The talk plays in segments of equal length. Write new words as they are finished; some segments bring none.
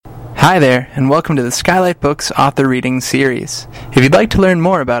Hi there, and welcome to the Skylight Books Author Reading Series. If you'd like to learn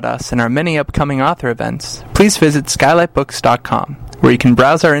more about us and our many upcoming author events, please visit skylightbooks.com, where you can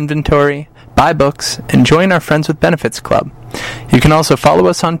browse our inventory, buy books, and join our Friends with Benefits Club. You can also follow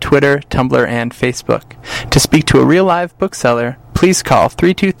us on Twitter, Tumblr, and Facebook. To speak to a real-live bookseller, please call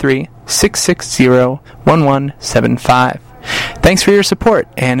 323-660-1175. Thanks for your support,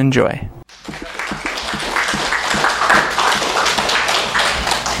 and enjoy.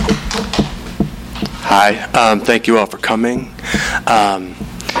 Hi, thank you all for coming.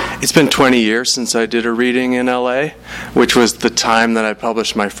 It's been 20 years since I did a reading in LA, which was the time that I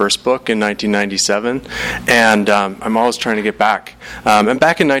published my first book in 1997, and I'm always trying to get back. And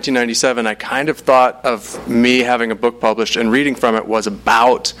back in 1997, I kind of thought of me having a book published and reading from it was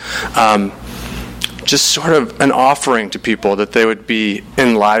about just sort of an offering to people, that they would be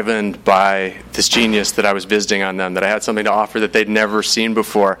enlivened by this genius that I was visiting on them, that I had something to offer that they'd never seen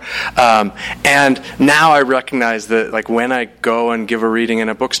before. And now I recognize that, like, when I go and give a reading in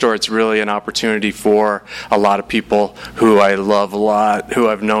a bookstore, it's really an opportunity for a lot of people who I love a lot, who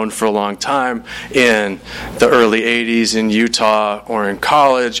I've known for a long time, in the early 80s in Utah or in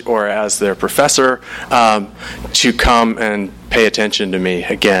college or as their professor, to come and pay attention to me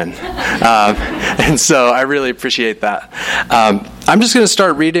again. And so I really appreciate that. I'm just going to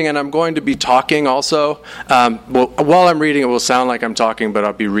start reading, and I'm going to be talking also. While I'm reading, it will sound like I'm talking, but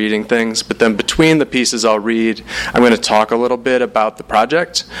I'll be reading things. But then between the pieces I'll read, I'm going to talk a little bit about the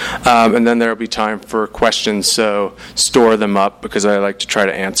project, and then there will be time for questions, so store them up because I like to try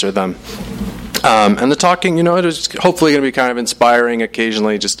to answer them. And the talking, it is hopefully going to be kind of inspiring,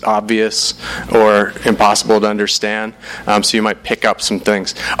 occasionally just obvious or impossible to understand. So you might pick up some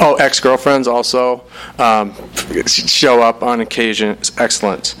things. Oh, ex-girlfriends also show up on occasion. It's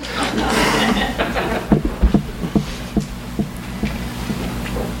excellent.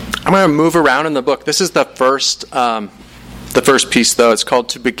 I'm going to move around in the book. This is the first piece, though. It's called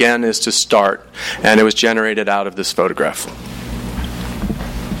 "To Begin is to Start," and it was generated out of this photograph.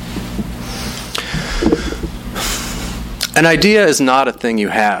 An idea is not a thing you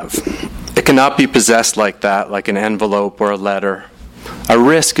have. It cannot be possessed like that, like an envelope or a letter. A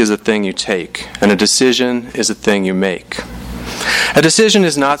risk is a thing you take, and a decision is a thing you make. A decision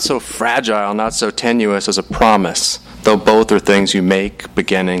is not so fragile, not so tenuous as a promise, though both are things you make,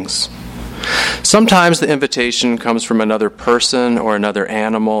 beginnings. Sometimes the invitation comes from another person or another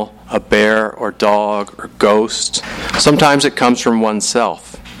animal, a bear or dog or ghost. Sometimes it comes from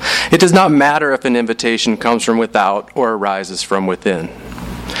oneself. It does not matter if an invitation comes from without or arises from within.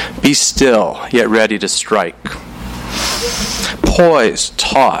 Be still, yet ready to strike. Poised,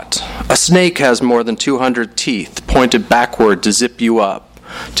 taut. A snake has more than 200 teeth, pointed backward to zip you up,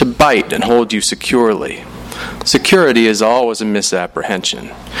 to bite and hold you securely. Security is always a misapprehension.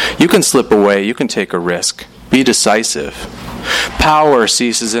 You can slip away, you can take a risk. Be decisive. Power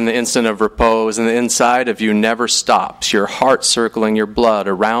ceases in the instant of repose, and the inside of you never stops, your heart circling your blood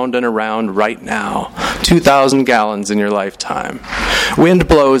around and around right now, 2,000 gallons in your lifetime. Wind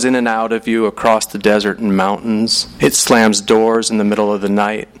blows in and out of you across the desert and mountains. It slams doors in the middle of the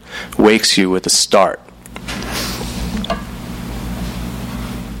night, wakes you with a start.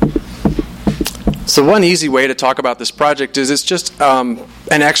 So one easy way to talk about this project is it's just an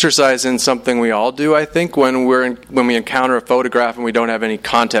exercise in something we all do, I think, when we encounter a photograph and we don't have any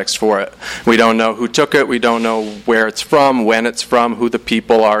context for it. We don't know who took it, we don't know where it's from, when it's from, who the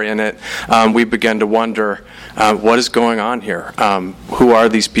people are in it. We begin to wonder, what is going on here? Who are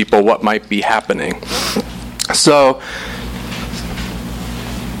these people? What might be happening? So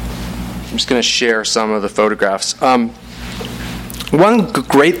I'm just going to share some of the photographs. One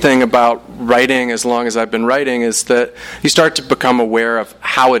great thing about writing, as long as I've been writing, is that you start to become aware of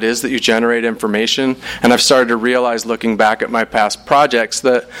how it is that you generate information. And I've started to realize, looking back at my past projects,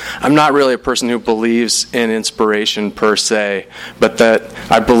 that I'm not really a person who believes in inspiration per se, but that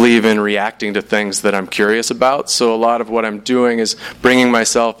I believe in reacting to things that I'm curious about. So a lot of what I'm doing is bringing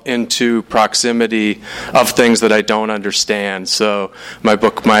myself into proximity of things that I don't understand. So my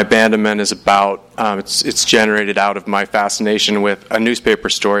book, My Abandonment, is about it's generated out of my fascination with a newspaper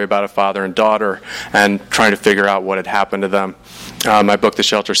story about a father and daughter and trying to figure out what had happened to them. My book, The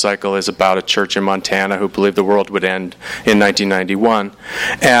Shelter Cycle, is about a church in Montana who believed the world would end in 1991.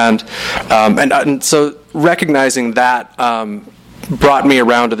 And so recognizing that brought me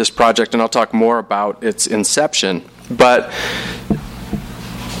around to this project, and I'll talk more about its inception. But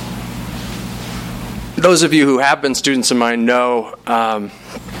those of you who have been students of mine know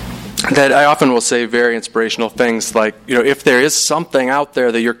that I often will say very inspirational things like, if there is something out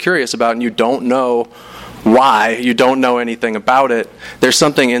there that you're curious about and you don't know why, you don't know anything about it, there's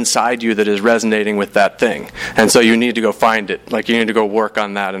something inside you that is resonating with that thing. And so you need to go find it. Like, you need to go work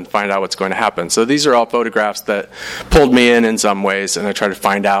on that and find out what's going to happen. So these are all photographs that pulled me in some ways, and I tried to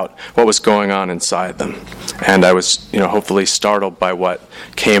find out what was going on inside them. And I was, hopefully startled by what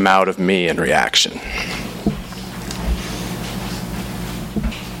came out of me in reaction.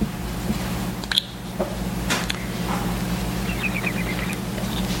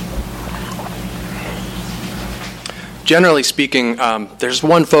 Generally speaking, there's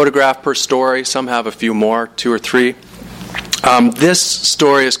one photograph per story. Some have a few more, 2 or 3. This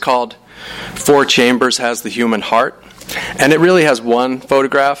story is called Four Chambers Has the Human Heart. And it really has one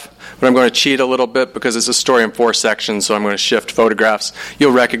photograph, but I'm going to cheat a little bit because it's a story in 4 sections, so I'm going to shift photographs.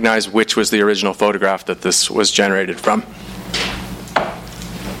 You'll recognize which was the original photograph that this was generated from.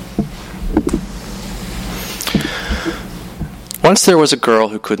 Once there was a girl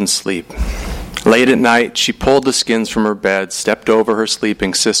who couldn't sleep. Late at night, she pulled the skins from her bed, stepped over her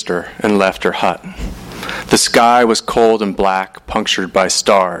sleeping sister, and left her hut. The sky was cold and black, punctured by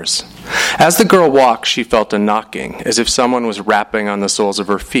stars. As the girl walked, she felt a knocking, as if someone was rapping on the soles of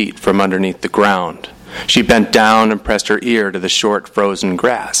her feet from underneath the ground. She bent down and pressed her ear to the short, frozen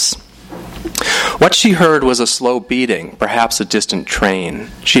grass. What she heard was a slow beating, perhaps a distant train.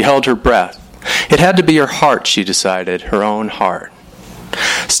 She held her breath. It had to be her heart, she decided, her own heart.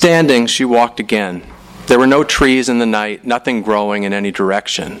 Standing, she walked again. There were no trees in the night, nothing growing in any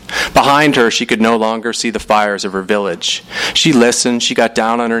direction. Behind her, she could no longer see the fires of her village. She listened, she got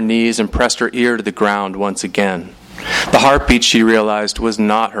down on her knees and pressed her ear to the ground once again. The heartbeat, she realized, was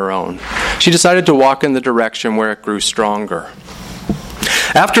not her own. She decided to walk in the direction where it grew stronger.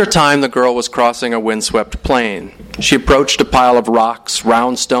 After a time, the girl was crossing a windswept plain. She approached a pile of rocks,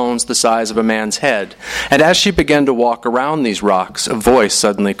 round stones the size of a man's head, and as she began to walk around these rocks, a voice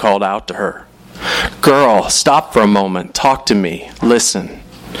suddenly called out to her. "Girl, stop for a moment. Talk to me. Listen."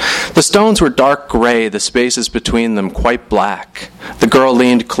 The stones were dark gray, the spaces between them quite black. The girl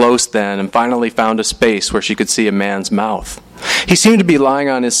leaned close then and finally found a space where she could see a man's mouth. He seemed to be lying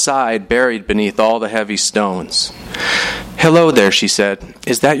on his side, buried beneath all the heavy stones. "Hello there," she said.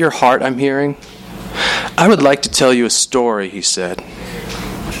 "Is that your heart I'm hearing?" "I would like to tell you a story," he said.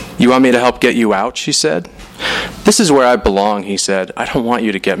 "You want me to help get you out?" she said. "This is where I belong," he said. "I don't want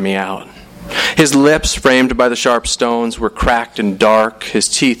you to get me out." His lips, framed by the sharp stones, were cracked and dark, his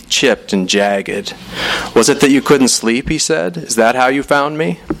teeth chipped and jagged. "Was it that you couldn't sleep?" he said. "Is that how you found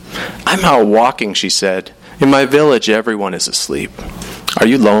me?" "I'm out walking," she said. "In my village, everyone is asleep." "Are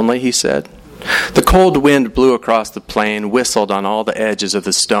you lonely?" he said. The cold wind blew across the plain, whistled on all the edges of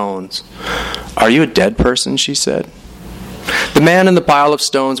the stones. "Are you a dead person?" she said. The man in the pile of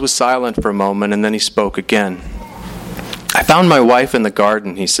stones was silent for a moment, and then he spoke again. "I found my wife in the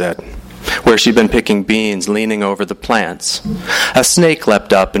garden," he said, where she'd been picking beans, leaning over the plants. A snake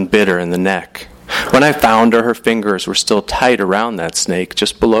leapt up and bit her in the neck. When I found her, her fingers were still tight around that snake,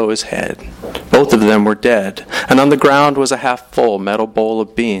 just below his head. Both of them were dead, and on the ground was a half-full metal bowl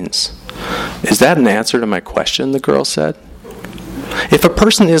of beans. "Is that an answer to my question?" the girl said. "If a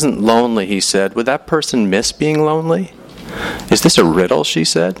person isn't lonely," he said, "would that person miss being lonely?" "Is this a riddle?" she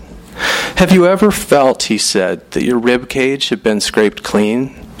said. "Have you ever felt," he said, "that your rib cage had been scraped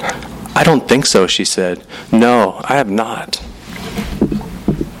clean?" "I don't think so," she said. "No, I have not."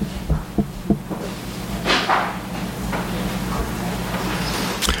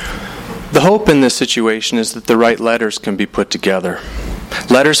 The hope in this situation is that the right letters can be put together.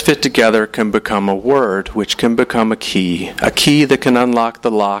 Letters fit together can become a word, which can become a key that can unlock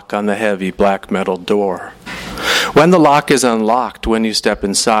the lock on the heavy black metal door. When the lock is unlocked, when you step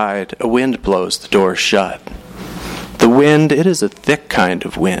inside, a wind blows the door shut. The wind, it is a thick kind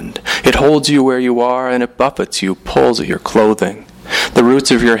of wind. It holds you where you are, and it buffets you, pulls at your clothing. The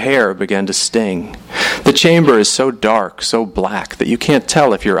roots of your hair begin to sting. The chamber is so dark, so black, that you can't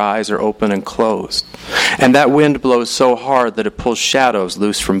tell if your eyes are open and closed. And that wind blows so hard that it pulls shadows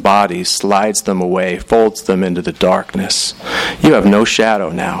loose from bodies, slides them away, folds them into the darkness. You have no shadow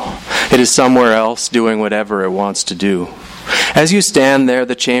now. It is somewhere else doing whatever it wants to do. As you stand there,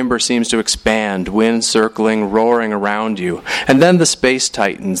 the chamber seems to expand, wind circling, roaring around you, and then the space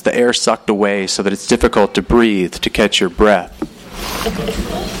tightens, the air sucked away so that it's difficult to breathe, to catch your breath.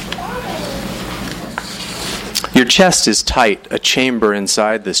 Your chest is tight, a chamber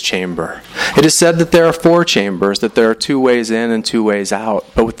inside this chamber. It is said that there are 4 chambers, that there are 2 ways in and 2 ways out,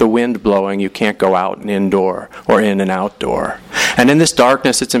 but with the wind blowing, you can't go out and indoor, or in and outdoor. And in this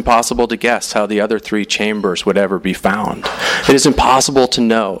darkness, it's impossible to guess how the other 3 chambers would ever be found. It is impossible to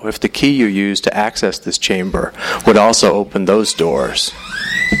know if the key you use to access this chamber would also open those doors.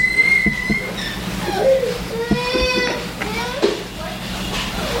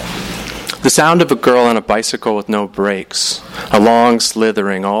 The sound of a girl on a bicycle with no brakes, a long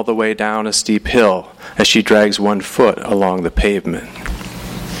slithering all the way down a steep hill as she drags one foot along the pavement.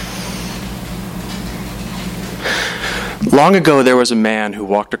 Long ago there was a man who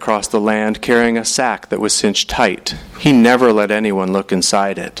walked across the land carrying a sack that was cinched tight. He never let anyone look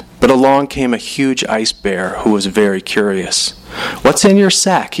inside it. But along came a huge ice bear who was very curious. "What's in your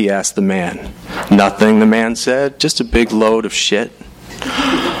sack?" he asked the man. "Nothing," the man said, "just a big load of shit."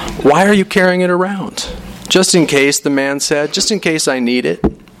 "Why are you carrying it around?" "Just in case," the man said, "just in case I need it."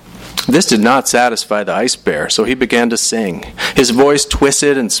 This did not satisfy the ice bear, so he began to sing. His voice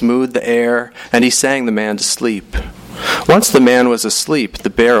twisted and smoothed the air, and he sang the man to sleep. Once the man was asleep, the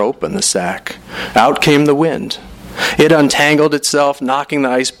bear opened the sack. Out came the wind. It untangled itself, knocking the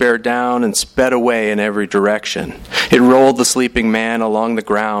ice bear down, and sped away in every direction. It rolled the sleeping man along the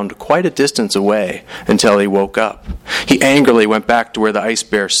ground quite a distance away until he woke up. He angrily went back to where the ice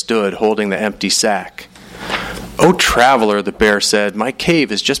bear stood, holding the empty sack. "O traveler," the bear said, "my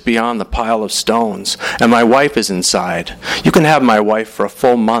cave is just beyond the pile of stones, and my wife is inside. You can have my wife for a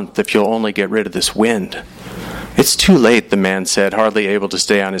full month if you'll only get rid of this wind." "It's too late," the man said, hardly able to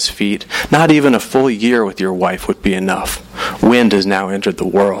stay on his feet. "Not even a full year with your wife would be enough. Wind has now entered the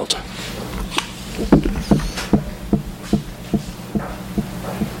world."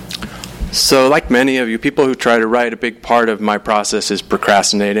 So, like many of you, people who try to write, a big part of my process is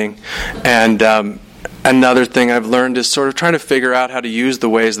procrastinating. And another thing I've learned is sort of trying to figure out how to use the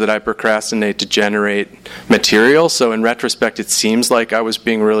ways that I procrastinate to generate material. So in retrospect, it seems like I was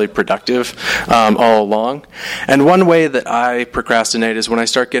being really productive all along. And one way that I procrastinate is when I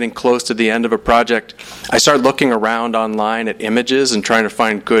start getting close to the end of a project, I start looking around online at images and trying to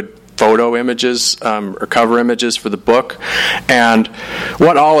find good photo images or cover images for the book. And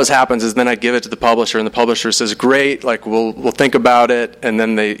what always happens is then I give it to the publisher, and the publisher says, "Great, like we'll think about it." And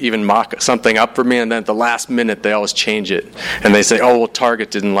then they even mock something up for me, and then at the last minute they always change it. And they say, "Oh, well,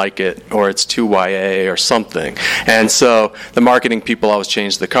 Target didn't like it," or "It's too YA," or something. And so the marketing people always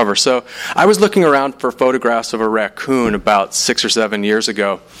change the cover. So I was looking around for photographs of a raccoon about 6 or 7 years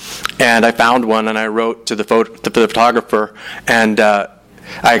ago, and I found one, and I wrote to the photographer, and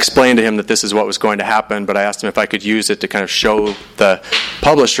I explained to him that this is what was going to happen, but I asked him if I could use it to kind of show the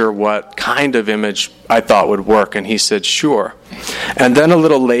publisher what kind of image I thought would work, and he said, "Sure." And then a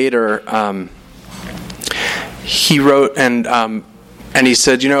little later, he wrote, and he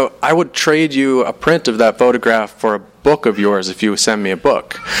said, "I would trade you a print of that photograph for a book of yours if you send me a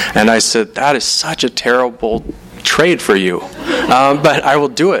book." And I said, "That is such a terrible trade for you, but I will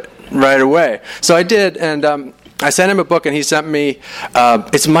do it right away." So I did, and I sent him a book, and he sent me,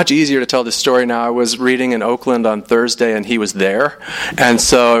 it's much easier to tell this story now. I was reading in Oakland on Thursday, and he was there, and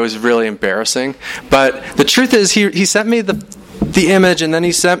so it was really embarrassing. But the truth is, he sent me the image, and then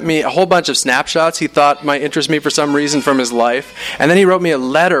he sent me a whole bunch of snapshots he thought might interest me for some reason from his life. And then he wrote me a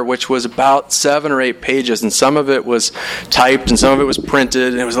letter, which was about 7 or 8 pages, and some of it was typed, and some of it was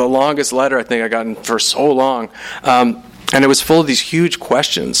printed, and it was the longest letter I think I gotten for so long. And it was full of these huge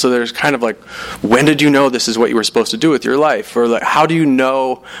questions. So there's kind of like, when did you know this is what you were supposed to do with your life? Or like, how do you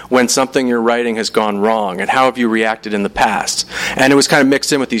know when something you're writing has gone wrong? And how have you reacted in the past? And it was kind of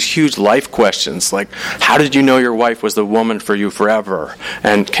mixed in with these huge life questions, like, how did you know your wife was the woman for you forever?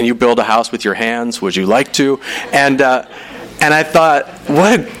 And can you build a house with your hands? Would you like to? And I thought,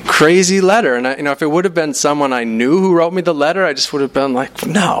 what a crazy letter. And if it would have been someone I knew who wrote me the letter, I just would have been like,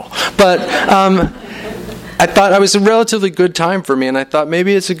 no. But I thought it was a relatively good time for me, and I thought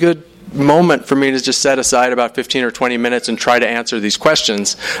maybe it's a good moment for me to just set aside about 15 or 20 minutes and try to answer these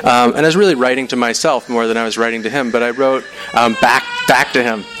questions. And I was really writing to myself more than I was writing to him, but I wrote back to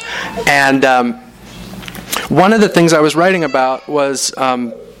him. And one of the things I was writing about was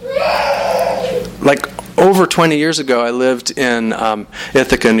over 20 years ago, I lived in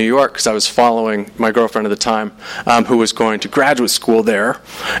Ithaca, New York, because I was following my girlfriend at the time, who was going to graduate school there.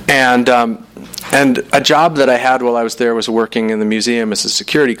 And a job that I had while I was there was working in the museum as a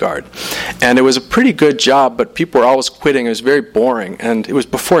security guard. And it was a pretty good job, but people were always quitting. It was very boring. And it was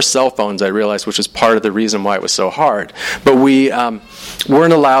before cell phones, I realized, which was part of the reason why it was so hard. But we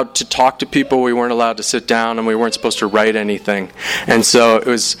weren't allowed to talk to people. We weren't allowed to sit down, and we weren't supposed to write anything. And so it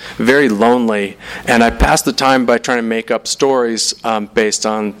was very lonely. And I passed the time by trying to make up stories based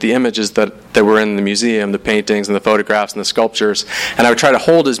on the images that were in the museum, the paintings and the photographs and the sculptures. And I would try to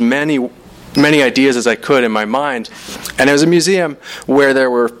hold as many ideas as I could in my mind. And it was a museum where there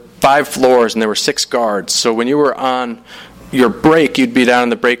were 5 floors and there were 6 guards. So when you were on your break, you'd be down in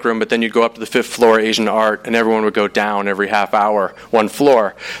the break room, but then you'd go up to the 5th floor, Asian art, and everyone would go down every half hour, 1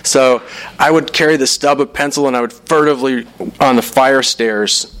 floor. So I would carry the stub of pencil, and I would furtively, on the fire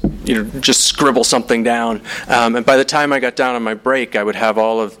stairs, just scribble something down. And by the time I got down on my break, I would have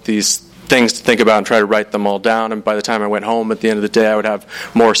all of these things to think about and try to write them all down. And by the time I went home at the end of the day, I would have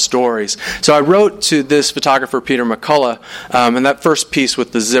more stories. So I wrote to this photographer, Peter McCullough, and that first piece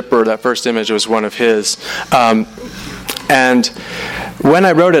with the zipper, that first image was one of his. And when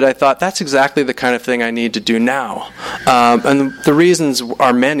I wrote it, I thought, that's exactly the kind of thing I need to do now. And the reasons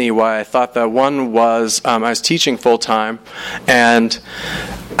are many why I thought that. One was I was teaching full-time, and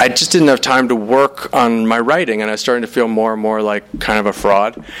I just didn't have time to work on my writing, and I was starting to feel more and more like kind of a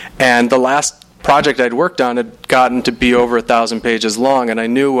fraud. And the last project I'd worked on had gotten to be over 1,000 pages long, and I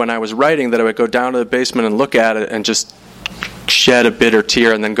knew when I was writing that I would go down to the basement and look at it and just shed a bitter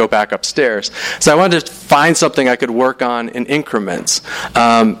tear and then go back upstairs. So I wanted to find something I could work on in increments.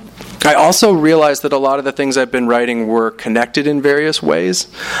 I also realized that a lot of the things I've been writing were connected in various ways.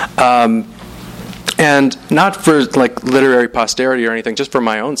 And not for like literary posterity or anything, just for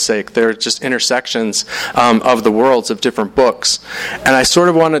my own sake. They're just intersections of the worlds of different books. And I sort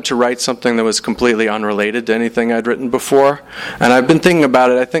of wanted to write something that was completely unrelated to anything I'd written before. And I've been thinking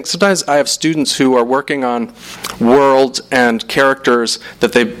about it. I think sometimes I have students who are working on worlds and characters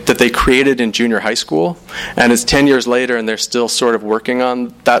that they created in junior high school. And it's 10 years later and they're still sort of working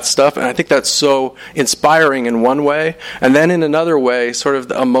on that stuff. And I think that's so inspiring in one way. And then in another way, sort of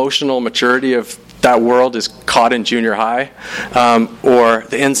the emotional maturity of that world is caught in junior high, or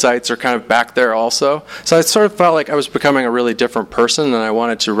the insights are kind of back there also. So I sort of felt like I was becoming a really different person, and I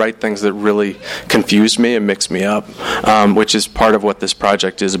wanted to write things that really confused me and mixed me up, which is part of what this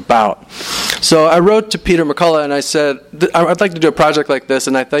project is about. So I wrote to Peter McCullough, and I said, I'd like to do a project like this,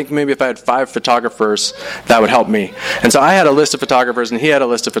 and I think maybe if I had 5 photographers, that would help me. And so I had a list of photographers, and he had a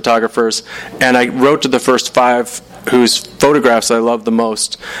list of photographers, and I wrote to the first 5 whose photographs I loved the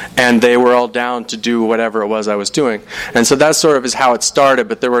most, and they were all down to do whatever it was I was doing. And so that sort of is how it started,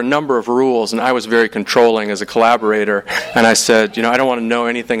 but there were a number of rules, and I was very controlling as a collaborator, and I said, I don't want to know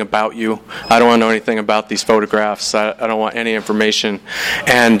anything about you. I don't want to know anything about these photographs. I don't want any information.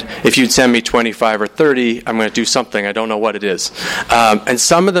 And if you'd send me 25 or 30, I'm going to do something. I don't know what it is. And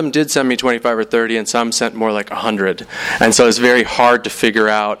some of them did send me 25 or 30, and some sent more like 100. And so it's very hard to figure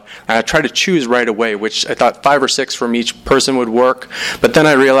out. And I tried to choose right away, which I thought 5 or 6 from each person would work. But then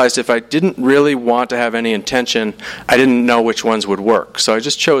I realized if I didn't really want to have any intention, I didn't know which ones would work. So I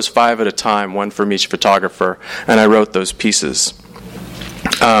just chose 5 at a time, one from each photographer, and I wrote those pieces.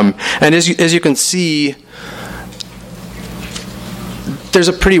 And as you can see, there's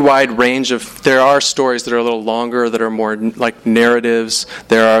a pretty wide range of, there are stories that are a little longer, that are more like narratives.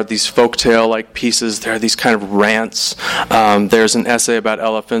 There are these folktale-like pieces. There are these kind of rants. There's an essay about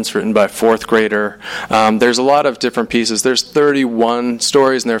elephants written by a 4th grader. There's a lot of different pieces. There's 31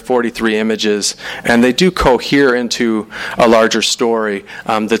 stories and there are 43 images. And they do cohere into a larger story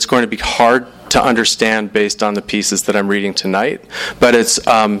that's going to be hard to understand based on the pieces that I'm reading tonight. But it's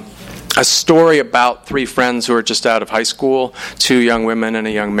a story about 3 friends who are just out of high school, 2 young women and a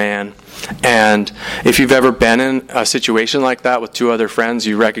young man. And if you've ever been in a situation like that with 2 other friends,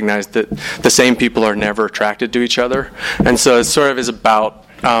 you recognize that the same people are never attracted to each other. And so it sort of is about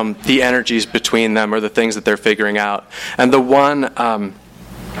the energies between them or the things that they're figuring out. And the one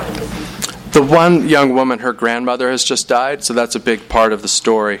young woman, her grandmother has just died, so that's a big part of the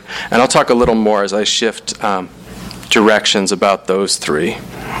story. And I'll talk a little more as I shift directions about those 3.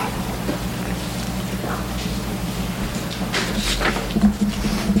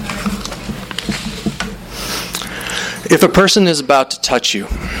 If a person is about to touch you,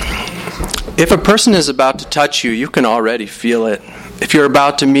 you can already feel it. If you're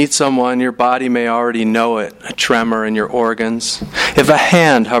about to meet someone, your body may already know it, a tremor in your organs. If a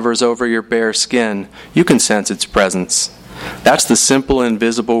hand hovers over your bare skin, you can sense its presence. That's the simple,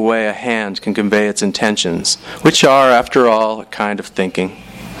 invisible way a hand can convey its intentions, which are, after all, a kind of thinking.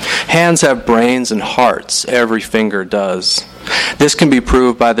 Hands have brains and hearts, every finger does. This can be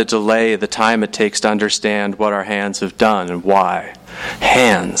proved by the delay, the time it takes to understand what our hands have done and why.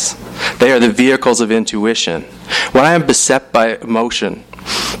 Hands, they are the vehicles of intuition. When I am beset by emotion,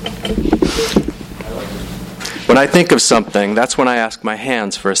 when I think of something, that's when I ask my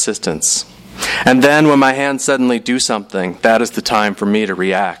hands for assistance. And then when my hands suddenly do something, that is the time for me to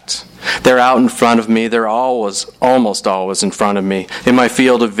react. They're out in front of me. They're almost always in front of me, in my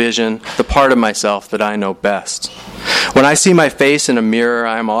field of vision, the part of myself that I know best. When I see my face in a mirror,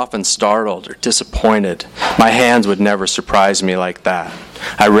 I am often startled or disappointed. My hands would never surprise me like that.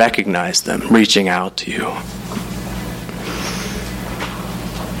 I recognize them reaching out to you.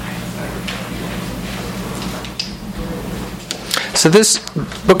 So this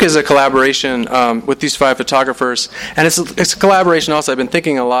book is a collaboration with these 5 photographers, and it's a collaboration also. I've been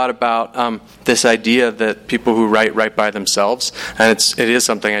thinking a lot about this idea that people who write by themselves, and it is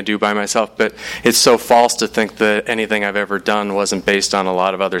something I do by myself, but it's so false to think that anything I've ever done wasn't based on a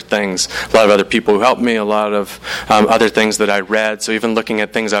lot of other things, a lot of other people who helped me, a lot of other things that I read. So even looking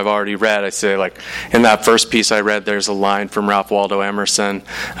at things I've already read, I say, like, in that first piece I read, there's a line from Ralph Waldo Emerson,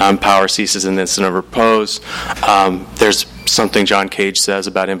 power ceases in the instant of repose. There's something John Cage says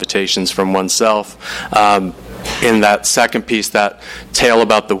about invitations from oneself. In that second piece, that tale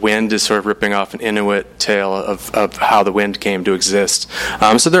about the wind is sort of ripping off an Inuit tale of how the wind came to exist.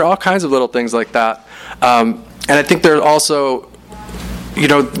 So there are all kinds of little things like that. And I think there are also,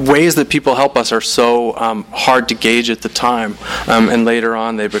 ways that people help us are so hard to gauge at the time, and later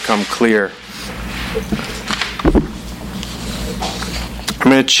on they become clear. I'm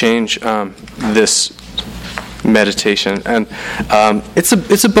going to change this meditation, and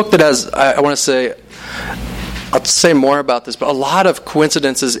it's a book that has, I want to say, I'll say more about this, but a lot of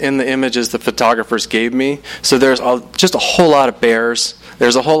coincidences in the images the photographers gave me. So there's just a whole lot of bears,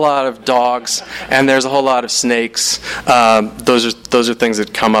 there's a whole lot of dogs, and there's a whole lot of snakes. Those are things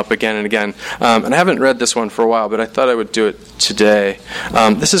that come up again and again. And I haven't read this one for a while, but I thought I would do it today.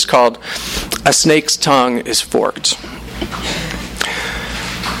 This is called A Snake's Tongue is Forked.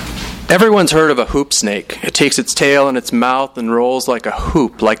 Everyone's heard of a hoop snake. It takes its tail in its mouth and rolls like a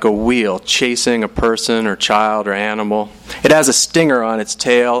hoop, like a wheel, chasing a person or child or animal. It has a stinger on its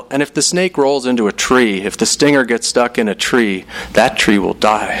tail, and if the snake rolls into a tree, if the stinger gets stuck in a tree, that tree will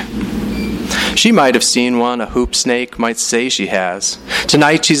die. She might have seen one, a hoop snake, might say she has.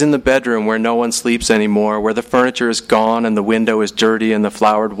 Tonight she's in the bedroom where no one sleeps anymore, where the furniture is gone and the window is dirty and the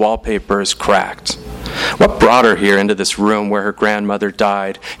flowered wallpaper is cracked. What brought her here into this room where her grandmother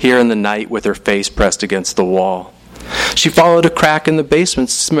died, here in the night with her face pressed against the wall? She followed a crack in the basement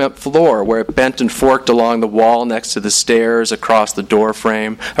cement floor where it bent and forked along the wall next to the stairs, across the door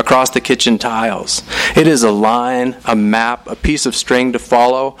frame, across the kitchen tiles. It is a line, a map, a piece of string to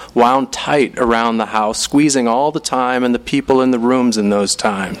follow, wound tight around the house, squeezing all the time and the people in the rooms in those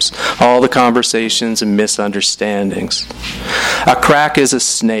times, all the conversations and misunderstandings. A crack is a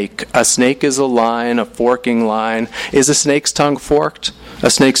snake is a line, a forking line. Is a snake's tongue forked? A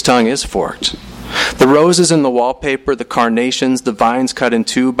snake's tongue is forked. The roses in the wallpaper, the carnations, the vines cut in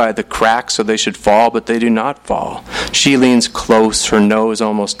two by the crack so they should fall, but they do not fall. She leans close, her nose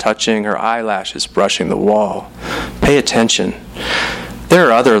almost touching, her eyelashes brushing the wall. Pay attention. There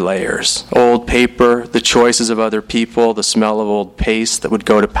are other layers. Old paper, the choices of other people, the smell of old paste that would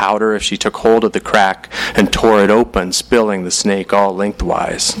go to powder if she took hold of the crack and tore it open, spilling the snake all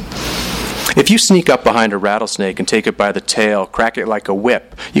lengthwise. If you sneak up behind a rattlesnake and take it by the tail, crack it like a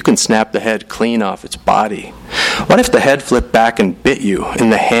whip, you can snap the head clean off its body. What if the head flipped back and bit you in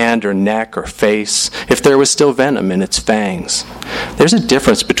the hand or neck or face, if there was still venom in its fangs? There's a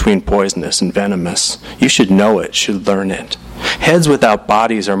difference between poisonous and venomous. You should know it, should learn it. Heads without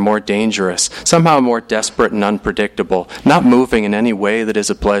bodies are more dangerous, somehow more desperate and unpredictable, not moving in any way that is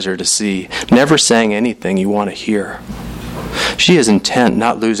a pleasure to see, never saying anything you want to hear. She is intent,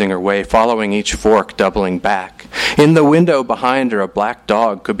 not losing her way, following each fork, doubling back. In the window behind her, a black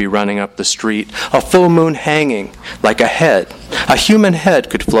dog could be running up the street, a full moon hanging like a head. A human head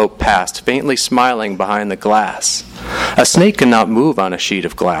could float past, faintly smiling behind the glass. A snake cannot move on a sheet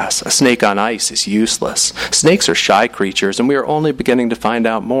of glass. A snake on ice is useless. Snakes are shy creatures, and we are only beginning to find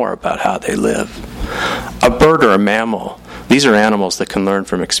out more about how they live. A bird or a mammal. These are animals that can learn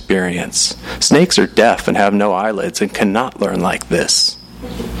from experience. Snakes are deaf and have no eyelids and cannot learn like this.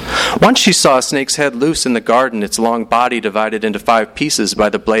 Once she saw a snake's head loose in the garden, its long body divided into 5 pieces by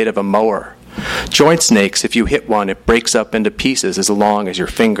the blade of a mower. Joint snakes, if you hit one, it breaks up into pieces as long as your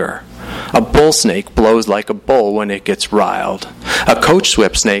finger. A bull snake blows like a bull when it gets riled. A coach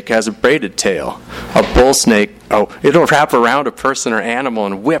whip snake has a braided tail. A bull snake, it'll wrap around a person or animal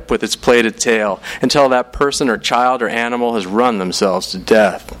and whip with its plaited tail until that person or child or animal has run themselves to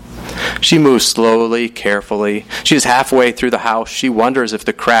death. She moves slowly, carefully. She is halfway through the house. She wonders if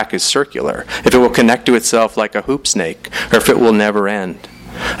the crack is circular, if it will connect to itself like a hoop snake, or if it will never end.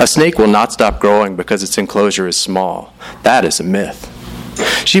 A snake will not stop growing because its enclosure is small. That is a myth.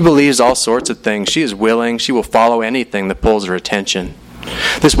 She believes all sorts of things. She is willing. She will follow anything that pulls her attention.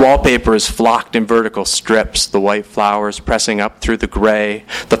 This wallpaper is flocked in vertical strips, the white flowers pressing up through the gray,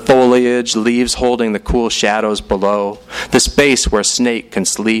 the foliage, leaves holding the cool shadows below, the space where a snake can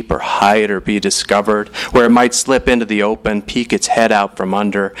sleep or hide or be discovered, where it might slip into the open, peek its head out from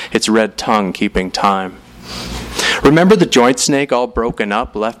under, its red tongue keeping time. Remember the joint snake all broken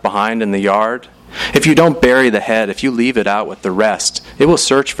up, left behind in the yard? If you don't bury the head, if you leave it out with the rest, it will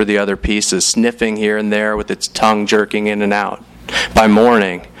search for the other pieces, sniffing here and there with its tongue jerking in and out. By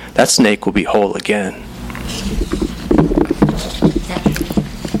morning, that snake will be whole again.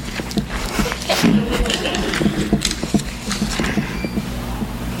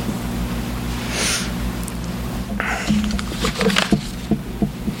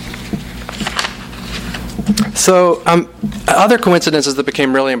 So, other coincidences that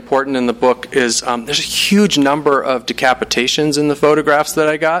became really important in the book is there's a huge number of decapitations in the photographs that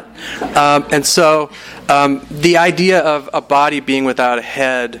I got. And so the idea of a body being without a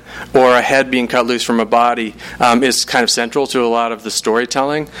head or a head being cut loose from a body is kind of central to a lot of the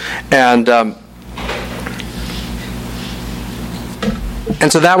storytelling. And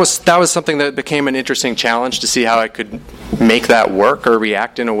so that was something that became an interesting challenge to see how I could make that work or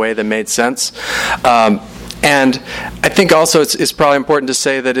react in a way that made sense. And I think also it's probably important to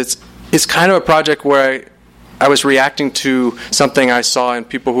say that it's kind of a project where I was reacting to something I saw in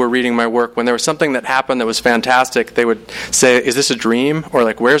people who were reading my work. When there was something that happened that was fantastic, they would say, "Is this a dream?" Or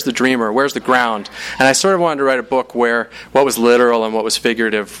like, "Where's the dreamer? Where's the ground?" And I sort of wanted to write a book where what was literal and what was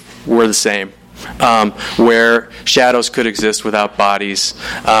figurative were the same. Where shadows could exist without bodies,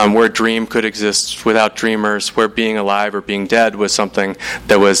 where dream could exist without dreamers, where being alive or being dead was something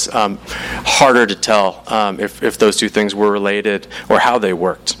that was harder to tell if those two things were related or how they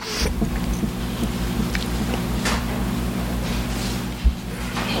worked.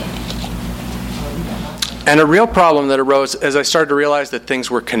 And a real problem that arose as I started to realize that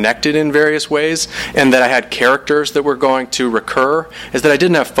things were connected in various ways and that I had characters that were going to recur is that I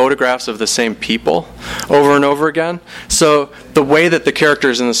didn't have photographs of the same people over and over again. So the way that the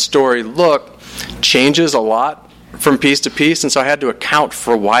characters in the story look changes a lot from piece to piece, and so I had to account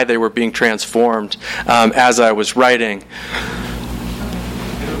for why they were being transformed as I was writing.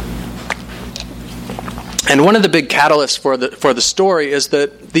 And one of the big catalysts for the story is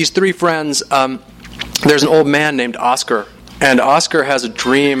that these three friends, there's an old man named Oscar, and Oscar has a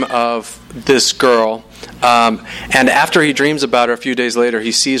dream of this girl, and after he dreams about her a few days later,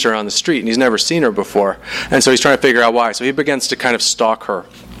 he sees her on the street, and he's never seen her before, and so he's trying to figure out why. So he begins to kind of stalk her,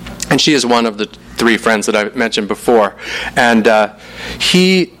 and she is one of the three friends that I mentioned before, and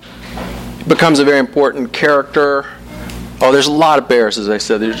he becomes a very important character. Oh, there's a lot of bears, as I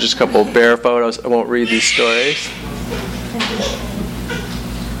said. There's just a couple of bear photos. I won't read these stories.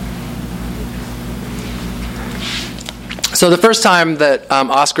 So the first time that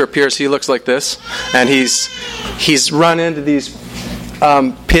Oscar appears, he looks like this, and he's run into these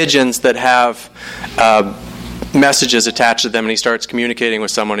pigeons that have messages attached to them, and he starts communicating with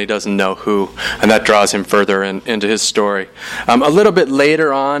someone he doesn't know who, and that draws him further into his story. A little bit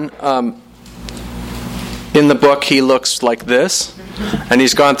later on in the book, he looks like this, and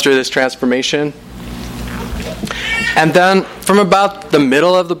he's gone through this transformation. And then from about the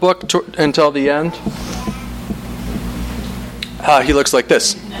middle of the book until the end, he looks like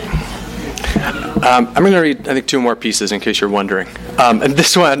this. I'm going to read, I think, two more pieces in case you're wondering. And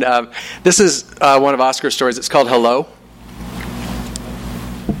this one, this is one of Oscar's stories. It's called Hello.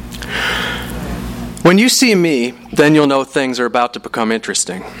 When you see me, then you'll know things are about to become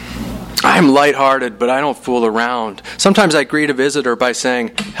interesting. I'm lighthearted, but I don't fool around. Sometimes I greet a visitor by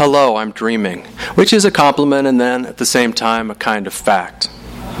saying, "Hello, I'm dreaming," which is a compliment and then, at the same time, a kind of fact.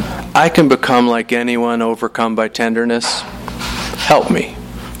 I can become like anyone overcome by tenderness. Help me.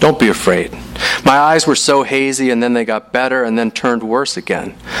 Don't be afraid. My eyes were so hazy, and then they got better, and then turned worse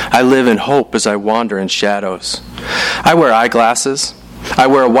again. I live in hope as I wander in shadows. I wear eyeglasses. I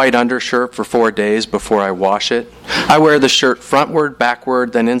wear a white undershirt for 4 days before I wash it. I wear the shirt frontward,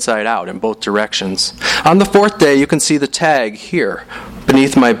 backward, then inside out in both directions. On the 4th day, you can see the tag here,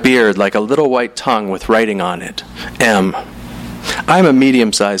 beneath my beard, like a little white tongue with writing on it. M. I'm a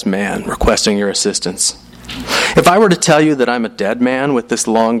medium-sized man, requesting your assistance. If I were to tell you that I'm a dead man with this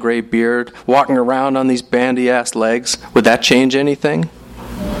long gray beard, walking around on these bandy-ass legs, would that change anything?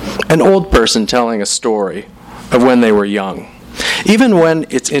 An old person telling a story of when they were young. Even when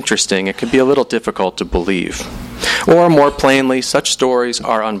it's interesting, it can be a little difficult to believe. Or more plainly, such stories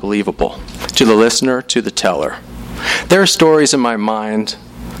are unbelievable, to the listener, to the teller. There are stories in my mind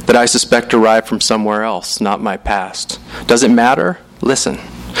that I suspect derive from somewhere else, not my past. Does it matter? Listen.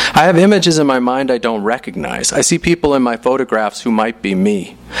 I have images in my mind I don't recognize. I see people in my photographs who might be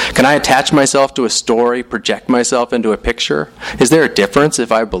me. Can I attach myself to a story, project myself into a picture? Is there a difference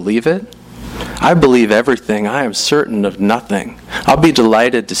if I believe it? I believe everything. I am certain of nothing. I'll be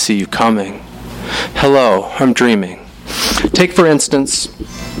delighted to see you coming. Hello, I'm dreaming. Take, for instance,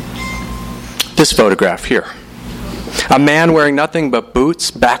 this photograph here. A man wearing nothing but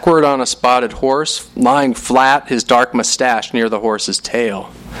boots, backward on a spotted horse, lying flat, his dark mustache near the horse's tail.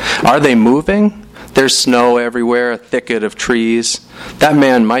 Are they moving? There's snow everywhere, a thicket of trees. That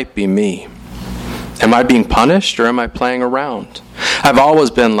man might be me. Am I being punished, or am I playing around? I've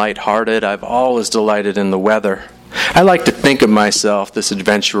always been lighthearted. I've always delighted in the weather. I like to think of myself, this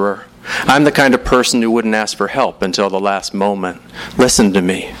adventurer. I'm the kind of person who wouldn't ask for help until the last moment. Listen to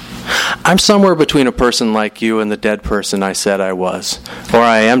me. I'm somewhere between a person like you and the dead person I said I was. Or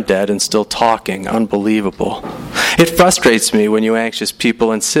I am dead and still talking. Unbelievable. It frustrates me when you anxious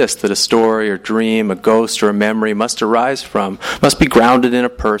people insist that a story or dream, a ghost or a memory must be grounded in a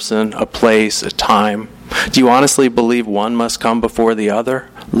person, a place, a time. Do you honestly believe one must come before the other?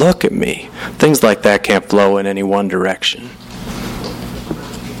 Look at me. Things like that can't flow in any one direction.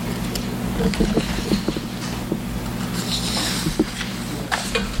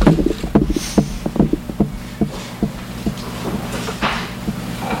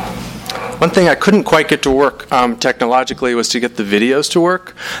 One thing I couldn't quite get to work technologically was to get the videos to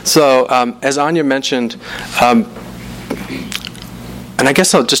work. So as Anya mentioned, and I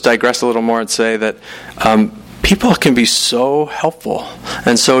guess I'll just digress a little more and say that people can be so helpful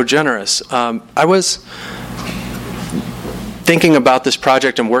and so generous. I was thinking about this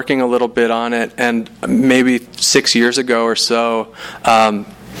project and working a little bit on it, and maybe 6 years ago or so, I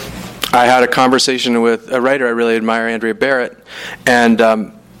had a conversation with a writer I really admire, Andrea Barrett,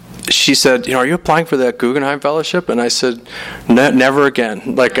 and she said, "Are you applying for that Guggenheim Fellowship?" And I said, "Never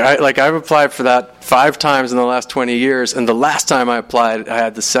again." I've applied for that 5 times in the last 20 years, and the last time I applied, I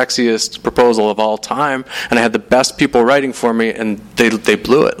had the sexiest proposal of all time, and I had the best people writing for me, and they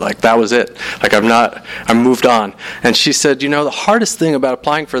blew it. That was it. I moved on. And she said, the hardest thing about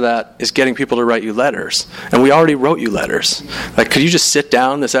applying for that is getting people to write you letters, and we already wrote you letters. Could you just sit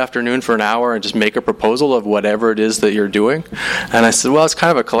down this afternoon for an hour and just make a proposal of whatever it is that you're doing? And I said, well, it's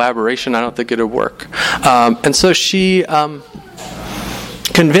kind of a collaboration. I don't think it'll work. And so she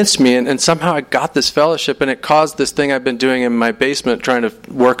convinced me, and somehow I got this fellowship, and it caused this thing I've been doing in my basement, trying to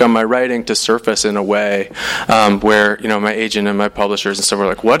work on my writing, to surface in a way where my agent and my publishers and stuff were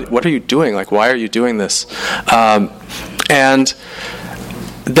like, "What are you doing? Why are you doing this?" And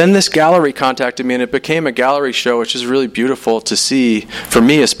then this gallery contacted me, and it became a gallery show, which is really beautiful to see, for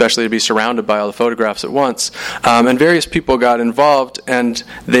me especially, to be surrounded by all the photographs at once. And various people got involved, and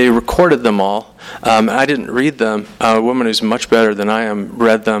they recorded them all. I didn't read them. A woman who's much better than I am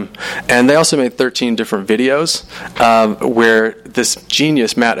read them. And they also made 13 different videos where this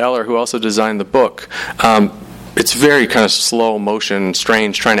genius, Matt Eller, who also designed the book, it's very kind of slow motion,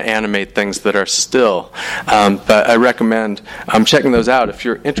 strange, trying to animate things that are still. But I recommend checking those out if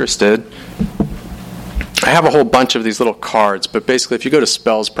you're interested. I have a whole bunch of these little cards, but basically if you go to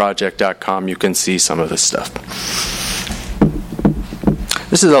spellsproject.com, you can see some of this stuff.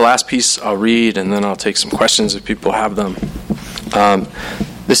 This is the last piece I'll read, and then I'll take some questions if people have them.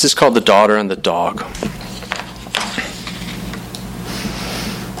 This is called The Daughter and the Dog.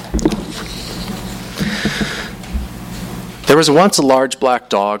 There was once a large black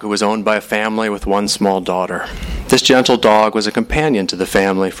dog who was owned by a family with one small daughter. This gentle dog was a companion to the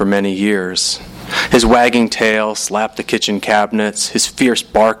family for many years. His wagging tail slapped the kitchen cabinets. His fierce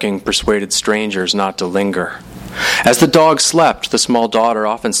barking persuaded strangers not to linger. As the dog slept, the small daughter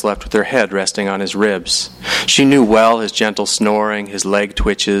often slept with her head resting on his ribs. She knew well his gentle snoring, his leg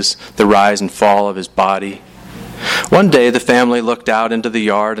twitches, the rise and fall of his body. One day the family looked out into the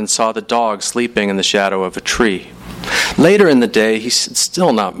yard and saw the dog sleeping in the shadow of a tree. Later in the day, he had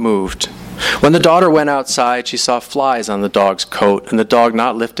still not moved. When the daughter went outside, she saw flies on the dog's coat, and the dog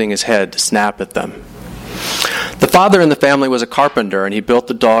not lifting his head to snap at them. The father in the family was a carpenter, and he built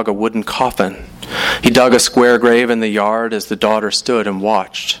the dog a wooden coffin. He dug a square grave in the yard as the daughter stood and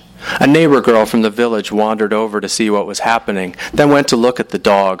watched. A neighbor girl from the village wandered over to see what was happening, then went to look at the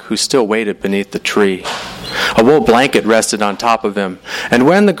dog, who still waited beneath the tree. A wool blanket rested on top of him, and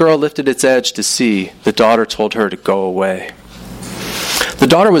when the girl lifted its edge to see, the daughter told her to go away. The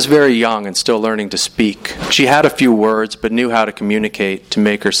daughter was very young and still learning to speak. She had a few words, but knew how to communicate to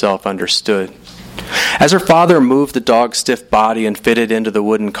make herself understood. As her father moved the dog's stiff body and fitted into the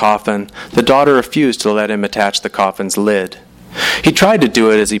wooden coffin, the daughter refused to let him attach the coffin's lid. He tried to do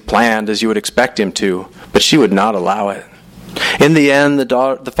it as he planned, as you would expect him to, but she would not allow it. In the end,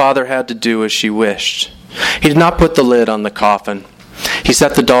 the father had to do as she wished. He did not put the lid on the coffin. He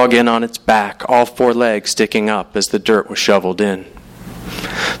set the dog in on its back, all 4 legs sticking up as the dirt was shoveled in.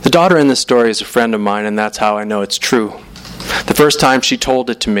 The daughter in this story is a friend of mine, and that's how I know it's true. The first time she told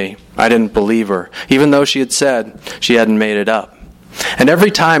it to me, I didn't believe her, even though she had said she hadn't made it up. And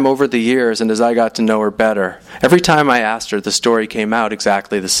every time over the years, and as I got to know her better, every time I asked her, the story came out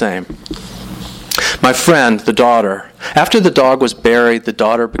exactly the same. My friend, the daughter, after the dog was buried, the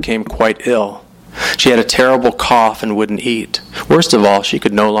daughter became quite ill. She had a terrible cough and wouldn't eat. Worst of all, she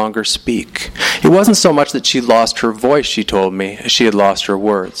could no longer speak. It wasn't so much that she lost her voice, she told me, as she had lost her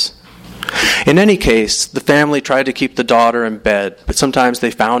words. In any case, the family tried to keep the daughter in bed, but sometimes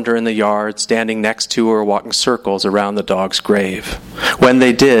they found her in the yard, standing next to her, walking circles around the dog's grave. When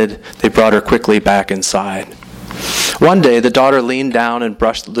they did, they brought her quickly back inside. One day, the daughter leaned down and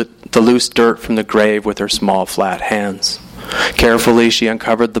brushed the loose dirt from the grave with her small, flat hands. Carefully, she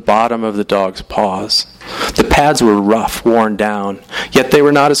uncovered the bottom of the dog's paws. The pads were rough, worn down, yet they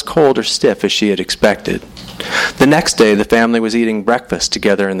were not as cold or stiff as she had expected. The next day, the family was eating breakfast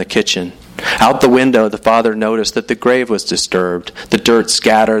together in the kitchen. Out the window, the father noticed that the grave was disturbed. The dirt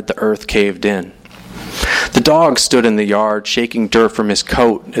scattered, the earth caved in. The dog stood in the yard, shaking dirt from his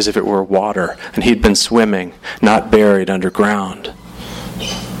coat as if it were water, and he'd been swimming, not buried underground.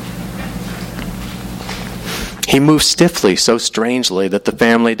 He moved stiffly, so strangely, that the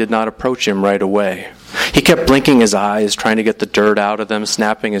family did not approach him right away. He kept blinking his eyes, trying to get the dirt out of them,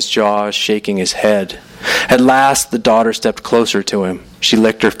 snapping his jaws, shaking his head. At last, the daughter stepped closer to him. She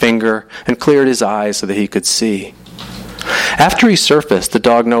licked her finger and cleared his eyes so that he could see. After he surfaced, the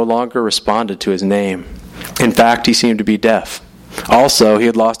dog no longer responded to his name. In fact, he seemed to be deaf. Also, he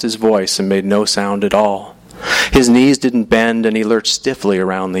had lost his voice and made no sound at all. His knees didn't bend, and he lurched stiffly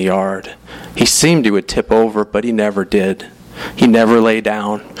around the yard. He seemed he would tip over, but he never did. He never lay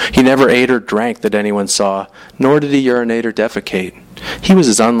down. He never ate or drank that anyone saw, nor did he urinate or defecate. He was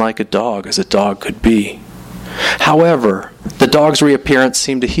as unlike a dog as a dog could be. However, the dog's reappearance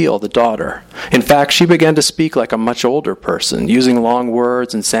seemed to heal the daughter. In fact, she began to speak like a much older person, using long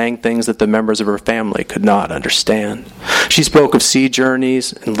words and saying things that the members of her family could not understand. She spoke of sea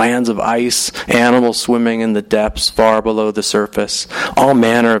journeys and lands of ice, animals swimming in the depths far below the surface, all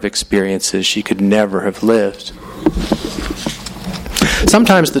manner of experiences she could never have lived.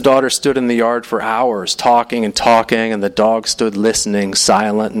 Sometimes the daughter stood in the yard for hours, talking, and the dog stood listening,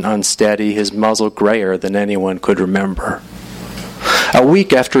 silent and unsteady, his muzzle grayer than anyone could remember. A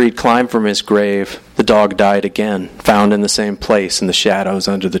week after he'd climbed from his grave, the dog died again, found in the same place in the shadows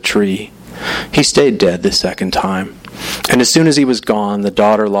under the tree. He stayed dead the second time, and as soon as he was gone, the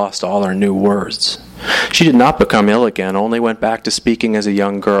daughter lost all her new words. She did not become ill again, only went back to speaking as a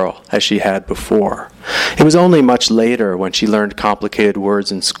young girl, as she had before. It was only much later, when she learned complicated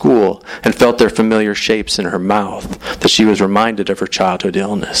words in school and felt their familiar shapes in her mouth, that she was reminded of her childhood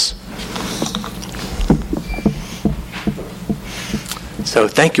illness. So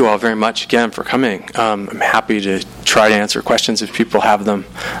thank you all very much again for coming. I'm happy to try to answer questions if people have them.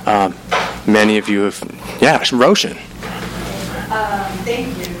 Many of you have... Yeah, Roshan.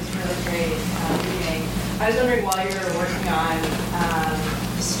 Thank you. It was really great reading. I was wondering, while you were working on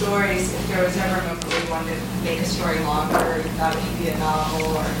stories, if there was ever a moment where you wanted to make a story longer, or you thought it could be a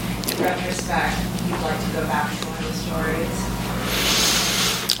novel, or in retrospect, you'd like to go back to one of the stories?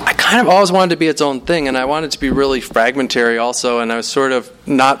 I kind of always wanted to be its own thing, and I wanted to be really fragmentary also, and I was sort of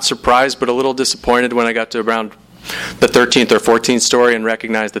not surprised but a little disappointed when I got to around the 13th or 14th story and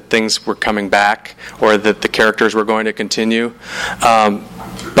recognized that things were coming back or that the characters were going to continue.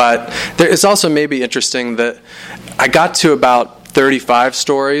 But it's also maybe interesting that I got to about 35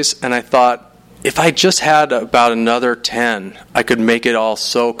 stories, and I thought, if I just had about another 10, I could make it all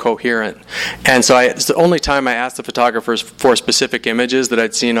so coherent. And so it's the only time I asked the photographers for specific images that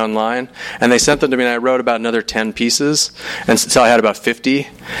I'd seen online, and they sent them to me, and I wrote about another 10 pieces, and so I had about 50.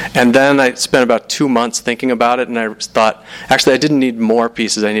 And then I spent about 2 months thinking about it, and I thought, actually, I didn't need more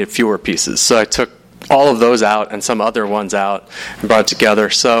pieces, I needed fewer pieces. So I took all of those out and some other ones out and brought it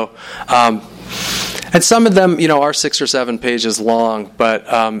together. So... and some of them, are 6 or 7 pages long, but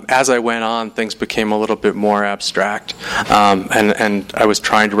as I went on, things became a little bit more abstract, and I was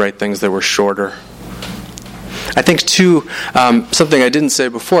trying to write things that were shorter. I think, too, something I didn't say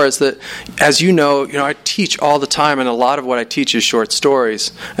before is that, as you know, I teach all the time, and a lot of what I teach is short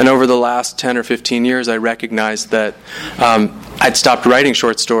stories. And over the last 10 or 15 years, I recognized that I'd stopped writing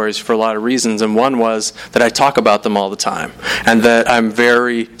short stories for a lot of reasons, and one was that I talk about them all the time, and that I'm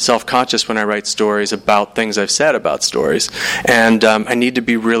very self-conscious when I write stories about things I've said about stories, and I need to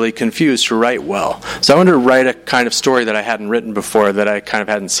be really confused to write well. So I wanted to write a kind of story that I hadn't written before, that I kind of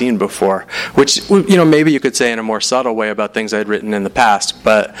hadn't seen before, which, maybe you could say in a more subtle way about things I'd written in the past,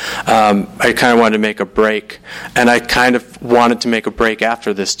 but I kind of wanted to make a break, and I kind of wanted to make a break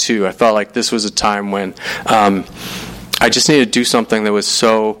after this, too. I felt like this was a time when I just needed to do something that was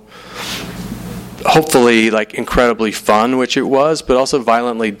so hopefully like incredibly fun, which it was, but also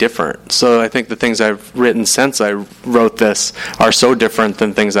violently different. So I think the things I've written since I wrote this are so different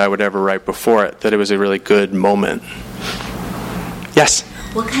than things I would ever write before it that it was a really good moment. Yes?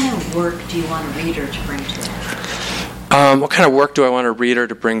 What kind of work do you want a reader to bring to it? What kind of work do I want a reader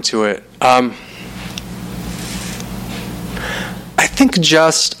to bring to it? I think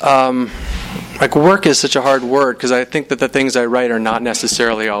just like work is such a hard word because I think that the things I write are not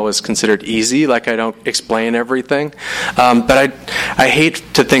necessarily always considered easy. Like I don't explain everything, but I hate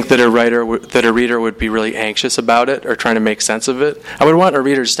to think that a reader would be really anxious about it or trying to make sense of it. I would want a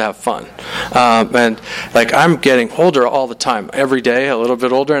reader just to have fun, and like I'm getting older all the time, every day a little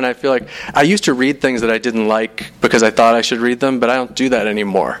bit older, and I feel like I used to read things that I didn't like because I thought I should read them, but I don't do that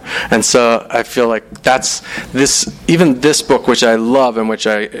anymore. And so I feel like even this book, which I love and which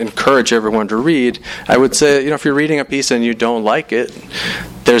I encourage everyone to read, I would say, if you're reading a piece and you don't like it,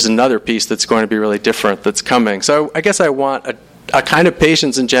 there's another piece that's going to be really different that's coming. So I guess I want a kind of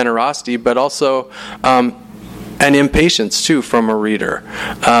patience and generosity, but also an impatience, too, from a reader.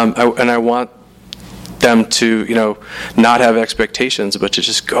 And I want them to, not have expectations, but to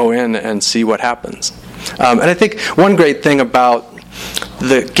just go in and see what happens. And I think one great thing about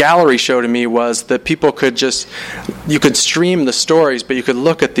the gallery show to me was that people you could stream the stories, but you could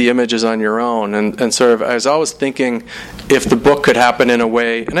look at the images on your own. And sort of, I was always thinking if the book could happen in a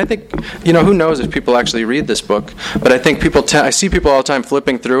way, and I think, who knows if people actually read this book, but I think I see people all the time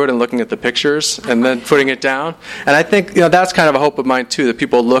flipping through it and looking at the pictures and then putting it down. And I think, that's kind of a hope of mine too, that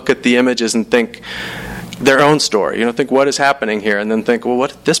people look at the images and think their own story, think what is happening here, and then think, well,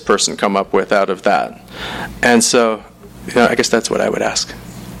 what did this person come up with out of that? And so, I guess that's what I would ask.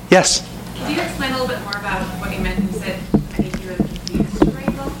 Yes? Could you explain a little bit more about what you meant when you said, I think you were confused to write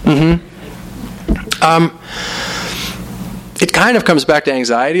book? Mm-hmm. It kind of comes back to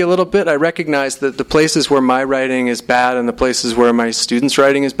anxiety a little bit. I recognize that the places where my writing is bad and the places where my students'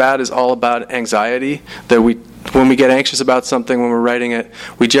 writing is bad is all about anxiety, that when we get anxious about something when we're writing it,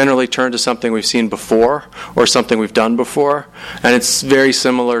 we generally turn to something we've seen before or something we've done before. And it's very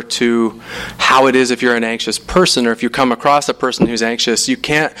similar to how it is if you're an anxious person or if you come across a person who's anxious. You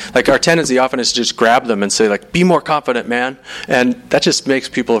can't, our tendency often is to just grab them and say, be more confident, man. And that just makes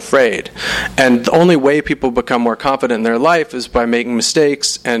people afraid. And the only way people become more confident in their life is by making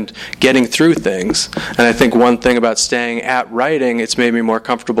mistakes and getting through things. And I think one thing about staying at writing, it's made me more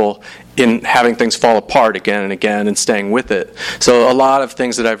comfortable in having things fall apart again and again and staying with it. So a lot of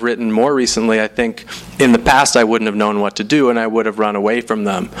things that I've written more recently, I think in the past I wouldn't have known what to do and I would have run away from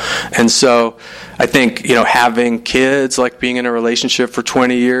them. And so I think, having kids, like being in a relationship for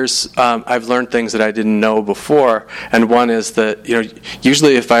 20 years, I've learned things that I didn't know before. And one is that,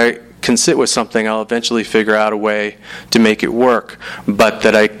 usually if I can sit with something, I'll eventually figure out a way to make it work, but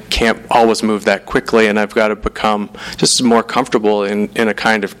that I can't always move that quickly, and I've got to become just more comfortable in a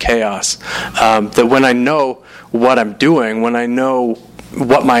kind of chaos. That when I know what I'm doing, when I know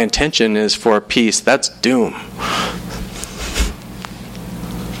what my intention is for a piece, that's doom.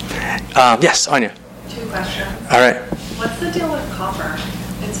 Yes, Anya. 2 questions. All right. What's the deal with copper?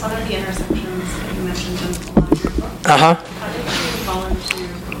 It's one of the intersections that you mentioned in a lot of your books. Uh-huh. How did you fall into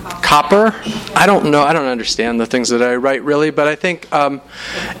Copper? I don't know. I don't understand the things that I write really, but I think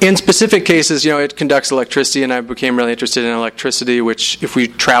in specific cases, it conducts electricity, and I became really interested in electricity, which if we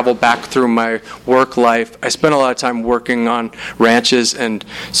travel back through my work life, I spent a lot of time working on ranches and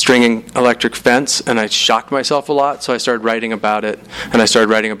stringing electric fence, and I shocked myself a lot, so I started writing about it, and I started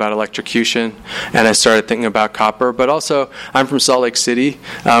writing about electrocution, and I started thinking about copper. But also, I'm from Salt Lake City,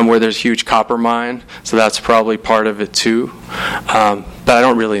 where there's a huge copper mine, so that's probably part of it too. But I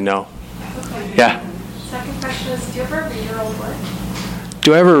don't really know. Okay. Yeah. Second question is, do you ever read your old work?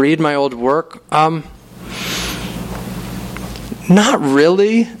 Do I ever read my old work? Not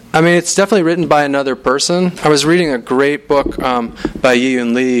really. I mean, it's definitely written by another person. I was reading a great book by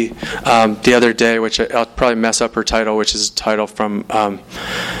Yi-Yun Lee the other day, which I'll probably mess up her title, which is a title from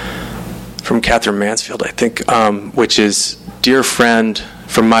Catherine Mansfield, I think, which is Dear Friend,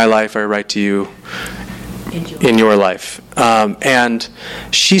 from my life I write to you in your life. And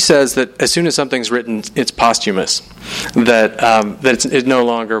she says that as soon as something's written, it's posthumous, that it no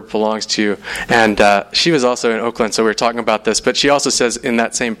longer belongs to you. And she was also in Oakland, so we were talking about this, but she also says in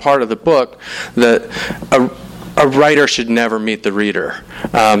that same part of the book that a writer should never meet the reader.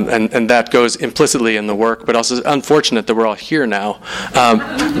 And that goes implicitly in the work, but also it's unfortunate that we're all here now.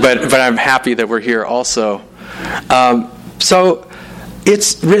 But I'm happy that we're here also. So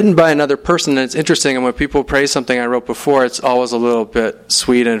it's written by another person, and it's interesting, and when people praise something I wrote before, it's always a little bit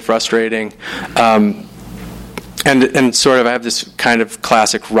sweet and frustrating. and sort of I have this kind of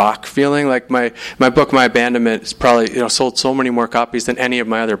classic rock feeling. Like my book, My Abandonment, is probably sold so many more copies than any of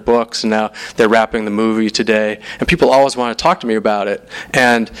my other books. And now they're wrapping the movie today, and people always want to talk to me about it.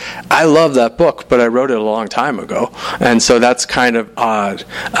 And I love that book, but I wrote it a long time ago, and so that's kind of odd.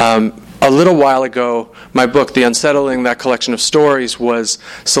 A little while ago, my book, The Unsettling, that collection of stories, was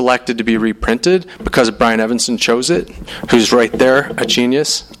selected to be reprinted because Brian Evanson chose it, who's right there, a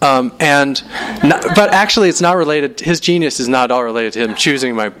genius. But actually, it's not related. His genius is not all related to him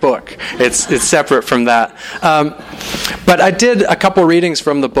choosing my book. It's separate from that. But I did a couple readings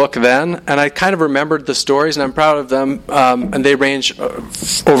from the book then, and I kind of remembered the stories, and I'm proud of them. And they range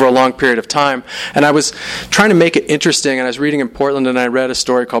over a long period of time. And I was trying to make it interesting, and I was reading in Portland, and I read a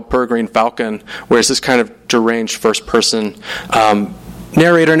story called Peregrine Falcon, where it's this kind of deranged first-person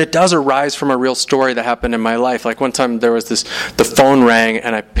narrator, and it does arise from a real story that happened in my life. Like one time there was the phone rang,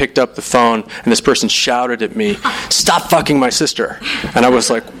 and I picked up the phone, and this person shouted at me, "Stop fucking my sister!" And I was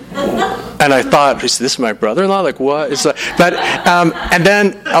like, and I thought, is this my brother-in-law? Like, what? It's like, and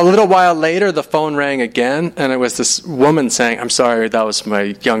then a little while later, the phone rang again, and it was this woman saying, "I'm sorry, that was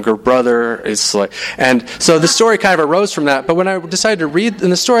my younger brother." It's like, and so the story kind of arose from that. But when I decided to read in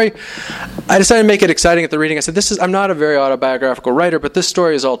the story, I decided to make it exciting at the reading. I said, I'm not a very autobiographical writer, but this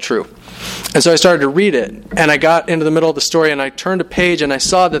story is all true. And so I started to read it, and I got into the middle of the story, and I turned a page, and I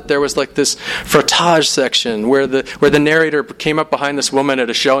saw that there was like this frottage section where the narrator came up behind this woman at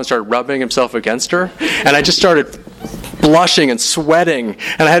a show and started rubbing himself against her, and I just started blushing and sweating,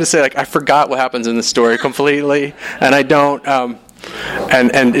 and I had to say, like, I forgot what happens in the story completely, and I don't,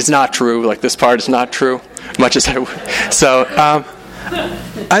 and it's not true. Like, this part is not true, much as I would. So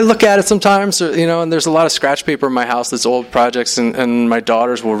I look at it sometimes, and there's a lot of scratch paper in my house that's old projects, and my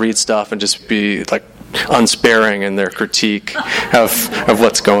daughters will read stuff and just be like unsparing in their critique of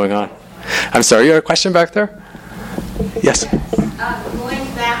what's going on. I'm sorry, you had a question back there? Yes. Going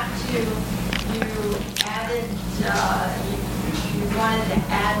back to, you added, you wanted to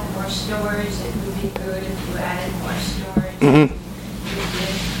add more stories. It would be good if you added more stories. Mm-hmm.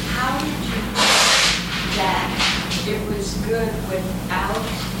 How did you know that it was good without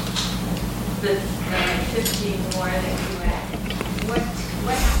the 15 more that you added? What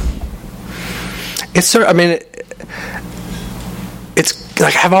happened? It's sort of, it's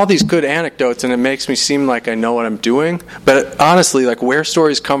like I have all these good anecdotes, and it makes me seem like I know what I'm doing. But honestly, like where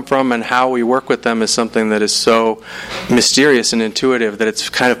stories come from and how we work with them is something that is so mysterious and intuitive that it's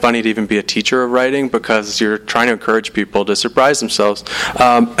kind of funny to even be a teacher of writing, because you're trying to encourage people to surprise themselves.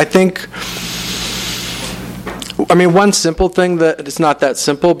 I think, one simple thing that it's not that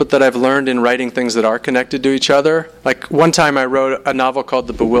simple, but that I've learned in writing things that are connected to each other. Like one time I wrote a novel called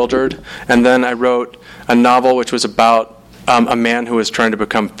The Bewildered, and then I wrote a novel which was about a man who was trying to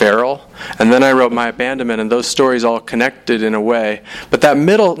become feral, and then I wrote My Abandonment, and those stories all connected in a way. But that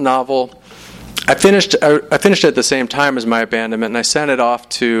middle novel, I finished it at the same time as My Abandonment, and I sent it off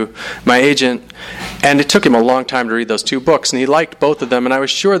to my agent, and it took him a long time to read those two books, and he liked both of them, and I was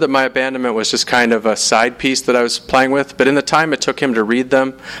sure that My Abandonment was just kind of a side piece that I was playing with, but in the time it took him to read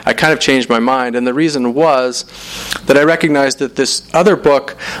them, I kind of changed my mind, and the reason was that I recognized that this other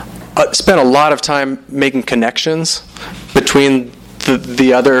book spent a lot of time making connections between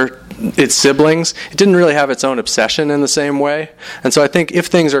its siblings. It didn't really have its own obsession in the same way. And so I think if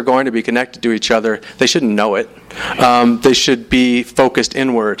things are going to be connected to each other, they shouldn't know it. They should be focused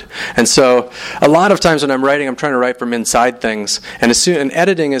inward. And so a lot of times when I'm writing, I'm trying to write from inside things. And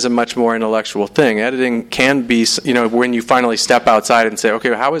editing is a much more intellectual thing. Editing can be, when you finally step outside and say,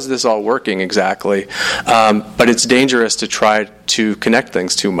 okay, how is this all working exactly? But it's dangerous to try to connect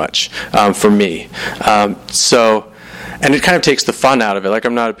things too much for me. And it kind of takes the fun out of it. Like,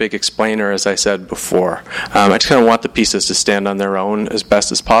 I'm not a big explainer, as I said before. I just kind of want the pieces to stand on their own as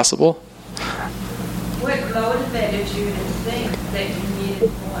best as possible. What motivated you to think that you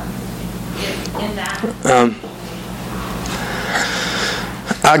needed more in that?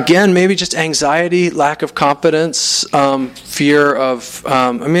 Again, maybe just anxiety, lack of confidence, fear of...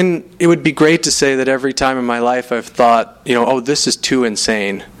 it would be great to say that every time in my life I've thought, this is too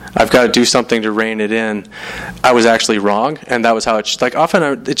insane. I've got to do something to rein it in. I was actually wrong, and that was how it... often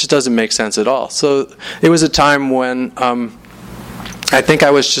it just doesn't make sense at all. So it was a time when I think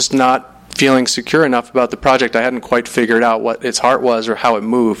I was just not feeling secure enough about the project. I hadn't quite figured out what its heart was or how it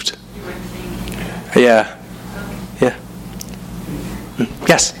moved. You were thinking. Yeah. Yeah.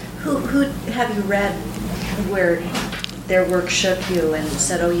 Yes? Who have you read where their work shook you and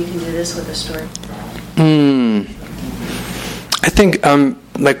said, oh, you can do this with a story? I think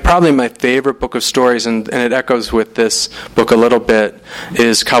probably my favorite book of stories, and it echoes with this book a little bit,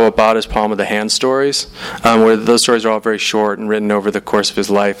 is Kawabata's Palm of the Hand stories, where those stories are all very short and written over the course of his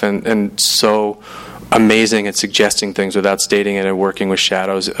life, and so amazing at suggesting things without stating it and working with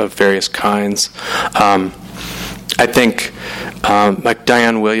shadows of various kinds. I think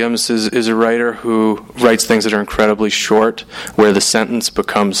Diane Williams is a writer who writes things that are incredibly short, where the sentence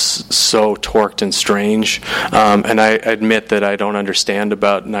becomes so torqued and strange. And I admit that I don't understand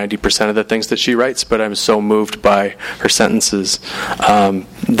about 90% of the things that she writes, but I'm so moved by her sentences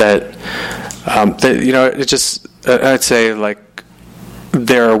that it just, I'd say, like,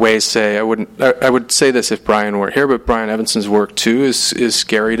 there are ways, say, I would say this if Brian weren't here, but Brian Evanson's work too is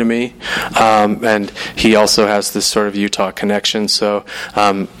scary to me, and he also has this sort of Utah connection. So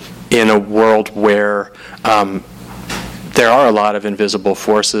in a world where there are a lot of invisible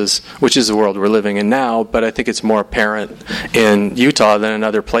forces, which is the world we're living in now, but I think it's more apparent in Utah than in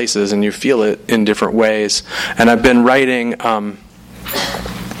other places, and you feel it in different ways. And I've been writing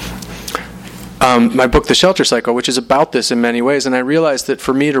my book, The Shelter Cycle, which is about this in many ways, and I realized that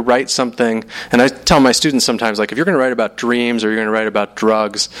for me to write something, and I tell my students sometimes, like, if you're going to write about dreams or you're going to write about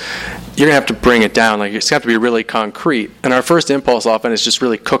drugs, you're going to have to bring it down. Like, it's going to have to be really concrete. And our first impulse often is just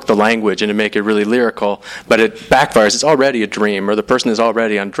really cook the language and to make it really lyrical, but it backfires. It's already a dream, or the person is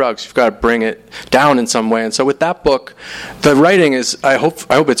already on drugs. You've got to bring it down in some way. And so with that book, the writing is, I hope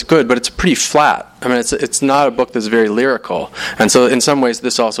it's good, but it's pretty flat. I mean, it's not a book that's very lyrical, and so in some ways,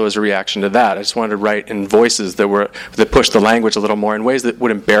 this also is a reaction to that. I just wanted to write in voices that pushed the language a little more in ways that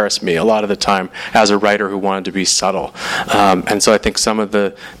would embarrass me a lot of the time as a writer who wanted to be subtle. And so I think some of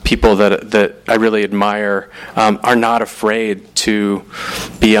the people that I really admire are not afraid to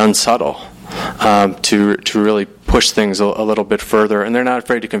be unsubtle, to really push things a little bit further, and they're not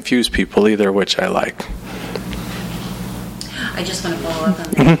afraid to confuse people either, which I like. I just want to follow up on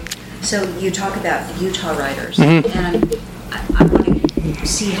that. Mm-hmm. So you talk about the Utah writers, Mm-hmm. and I want to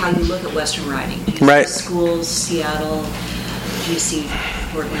see how you look at Western writing. Do you Right. see schools, Seattle? Do you see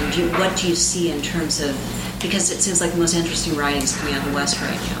Portland? What do you see in terms of, because it seems like the most interesting writing is coming out of the West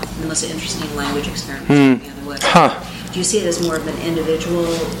right now, the most interesting language experiments coming out of the West. Huh. Do you see it as more of an individual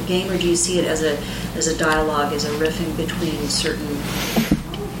game, or do you see it as a dialogue, as a riffing between certain...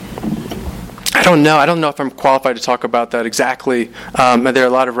 I don't know if I'm qualified to talk about that exactly. There are a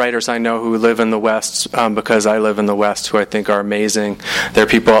lot of writers I know who live in the West because I live in the West, who I think are amazing. There are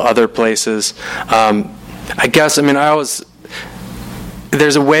people other places. I guess,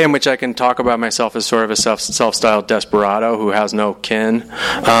 there's a way in which I can talk about myself as sort of a self-styled desperado who has no kin,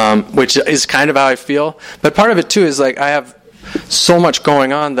 which is kind of how I feel. But part of it, too, is like I have so much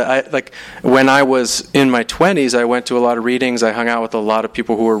going on that when I was in my 20s, I went to a lot of readings. I hung out with a lot of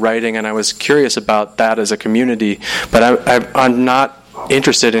people who were writing, and I was curious about that as a community. But I'm not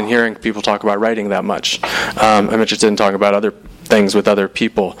interested in hearing people talk about writing that much. I'm interested in talking about other things with other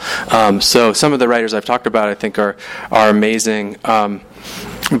people. So some of the writers I've talked about, I think, are amazing.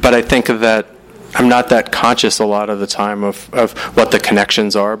 But I think that I'm not that conscious a lot of the time of what the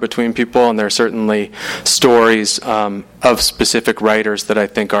connections are between people, and there are certainly stories of specific writers that I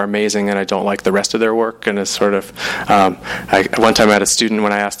think are amazing, and I don't like the rest of their work. And it's sort of, one time I had a student,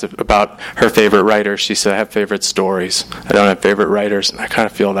 when I asked about her favorite writers, she said, I have favorite stories. I don't have favorite writers, and I kind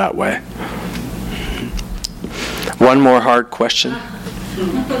of feel that way. One more hard question?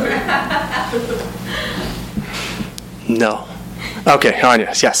 No. Okay,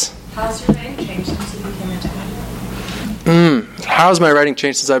 Anya, yes. How's your writing changed since you became a dad? How's my writing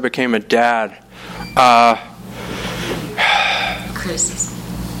changed since I became a dad? criticism?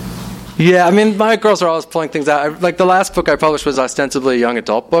 Yeah, my girls are always pulling things out. Like the last book I published was ostensibly a young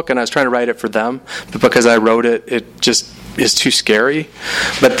adult book, and I was trying to write it for them, but because I wrote it, it just is too scary.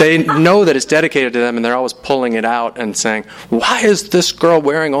 But they know that it's dedicated to them, and they're always pulling it out and saying, why is this girl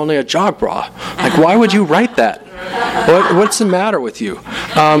wearing only a jog bra? Like, why would you write that? What's the matter with you?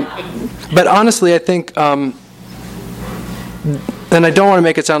 But honestly, I think... and I don't want to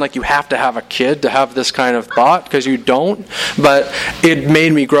make it sound like you have to have a kid to have this kind of thought, because you don't, but it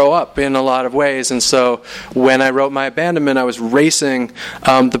made me grow up in a lot of ways. And so when I wrote My Abandonment, I was racing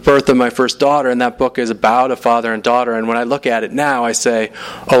the birth of my first daughter, and that book is about a father and daughter. And when I look at it now, I say,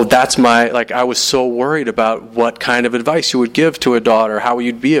 oh, that's I was so worried about what kind of advice you would give to a daughter, how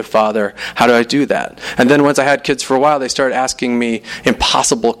you'd be a father, how do I do that? And then once I had kids for a while, they started asking me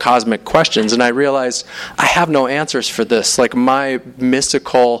impossible cosmic questions, and I realized I have no answers for this. Like, my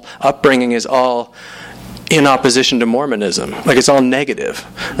mystical upbringing is all in opposition to Mormonism. Like, it's all negative.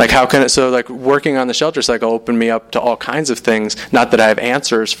 Like, how can it... So, like, working on the shelter cycle opened me up to all kinds of things. Not that I have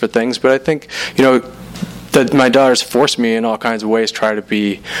answers for things, but I think, that my daughters force me in all kinds of ways try to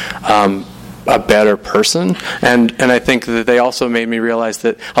be a better person, and I think that they also made me realize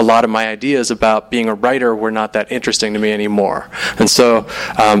that a lot of my ideas about being a writer were not that interesting to me anymore. And so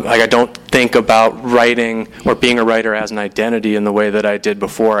I don't think about writing or being a writer as an identity in the way that I did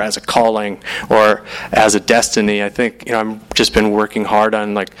before, as a calling or as a destiny. I think I've just been working hard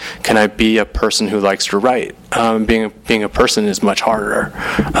on, like, can I be a person who likes to write? Being a person is much harder,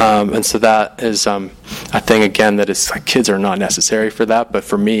 and so that is a thing again that is like, kids are not necessary for that, but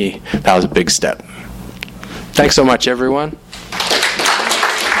for me that was a big step. Thanks so much, everyone.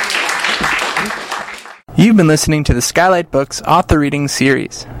 You've been listening to the Skylight Books Author Reading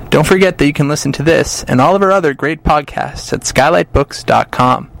Series. Don't forget that you can listen to this and all of our other great podcasts at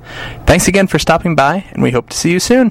skylightbooks.com. Thanks again for stopping by, and we hope to see you soon.